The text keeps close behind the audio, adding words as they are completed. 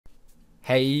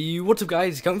Hey, what's up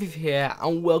guys, Fifa here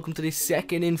and welcome to this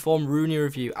second informed Rooney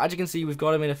review. As you can see, we've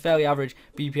got him in a fairly average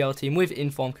BPL team with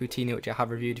informed Coutinho, which I have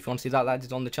reviewed. If you want to see that, that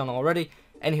is on the channel already.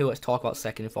 Anywho, let's talk about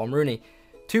second informed Rooney.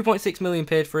 2.6 million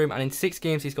paid for him, and in 6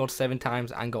 games he scored 7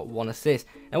 times and got 1 assist.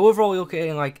 Now overall, you look at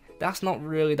it like, that's not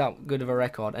really that good of a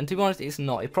record, and to be honest, it's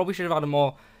not. He probably should have had a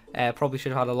more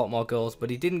lot more goals, but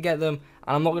he didn't get them,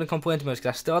 and I'm not going to complain too much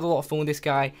because I still had a lot of fun with this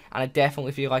guy, and I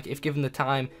definitely feel like if given the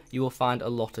time, you will find a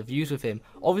lot of use with him.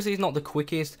 Obviously, he's not the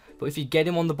quickest, but if you get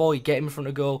him on the ball, you get him in front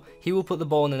of goal, he will put the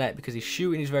ball in the net because his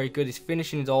shooting is very good, his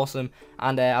finishing is awesome,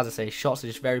 and as I say, his shots are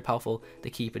just very powerful. The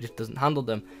keeper just doesn't handle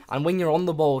them, and when you're on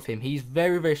the ball with him, he's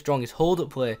very, very strong. His hold-up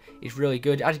play is really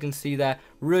good, as you can see there,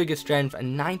 really good strength,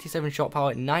 and 97 shot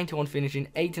power, 91 finishing,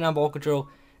 89 ball control.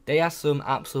 They are some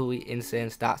absolutely insane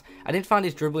stats. I didn't find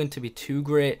his dribbling to be too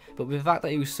great, but with the fact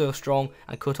that he was so strong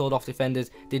and could hold off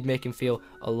defenders did make him feel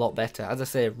a lot better. As I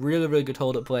say, really, really good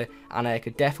hold-up play, and I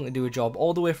could definitely do a job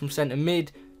all the way from centre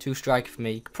mid to striker for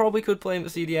me. Probably could play him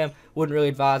at CDM, wouldn't really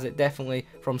advise it, definitely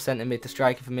from centre mid to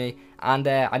striker for me. And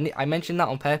I mentioned that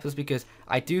on purpose because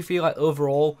I do feel like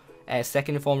overall,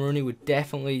 second informed Rooney would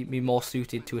definitely be more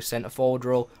suited to a centre forward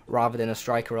role rather than a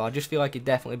striker role. I just feel like he'd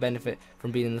definitely benefit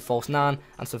from being in the false 9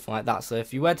 and something like that. So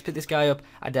if you were to pick this guy up,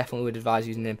 I definitely would advise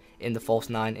using him in the false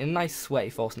 9, in a nice sweaty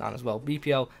false 9 as well.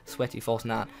 BPL sweaty false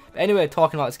 9. But anyway,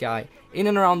 talking about this guy, in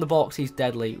and around the box, he's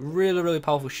deadly. Really, really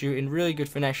powerful shooting, really good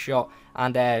finesse shot,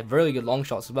 and really good long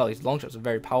shots as well. His long shots are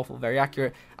very powerful, very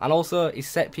accurate, and also his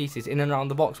set pieces in and around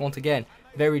the box, once again,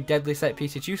 very deadly set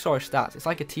pieces. You saw his stats, it's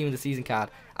like a team of the season card,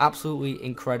 absolutely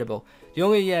incredible. The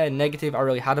only negative I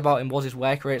really had about him was his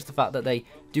work rate. It's the fact that they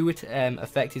do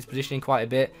affect his positioning quite a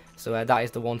bit, so that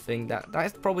is the one thing, that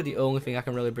is probably the only thing I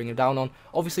can really bring him down on.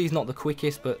 Obviously he's not the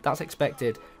quickest, but that's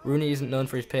expected. Rooney isn't known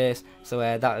for his pace, so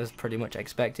that is pretty much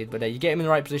expected, but you get him in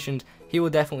the right positions, he will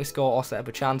definitely score or set up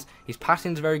a chance. His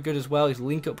passing is very good as well, his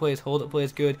link up play, his hold up play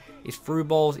is good, his through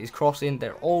balls, his crossing,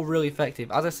 they're all really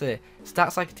effective. As I say,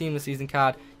 stats like a team of the season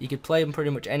card, you could play him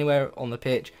pretty much anywhere on the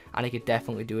pitch and he could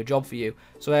definitely do a job for you.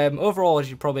 So overall, as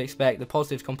you probably expect, the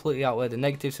positives completely outweigh the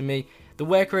negatives for me. The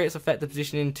work rates affect the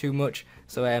positioning too much,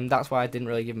 so that's why I didn't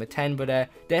really give him a 10, but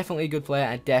definitely a good player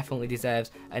and definitely deserves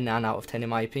a 9 out of 10 in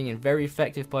my opinion. Very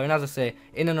effective player, and as I say,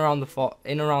 in and around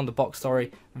the box,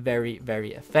 sorry, very,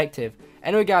 very effective.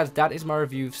 Anyway guys, that is my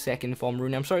review of second informed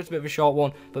Rooney. I'm sorry it's a bit of a short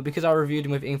one, but because I reviewed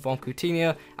him with informed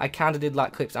Coutinho, I kind of did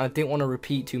lack clips, and I didn't want to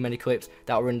repeat too many clips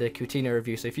that were in the Coutinho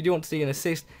review. So if you do want to see an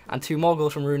assist and 2 more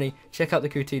goals from Rooney, check out the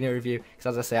Coutinho review, because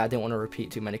as I say, I didn't want to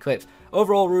repeat too many clips.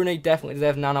 Overall, Rooney definitely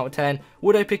deserves 9 out of 10.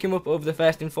 Would I pick him up over the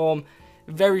first inform?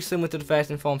 Very similar to the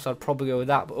first inform, so I'd probably go with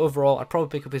that, but overall I'd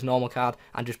probably pick up his normal card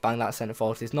and just bang that centre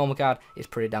forward. His normal card is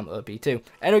pretty damn OP too.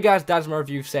 Anyway guys, that's my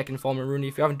review of second inform and Rooney.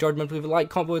 If you have enjoyed, remember to leave a like,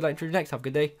 comment below, like to next. Have a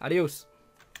good day, adios.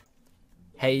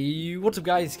 Hey, what's up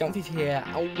guys, Fifa here,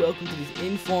 and welcome to this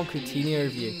informed Coutinho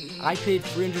review. I paid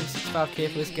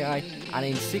 365k for this guy, and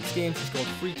in 6 games he scored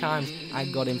 3 times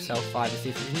and got himself 5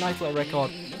 assists. It's a nice little record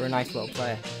for a nice little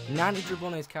player. 90 dribble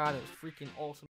on his card, it was freaking awesome.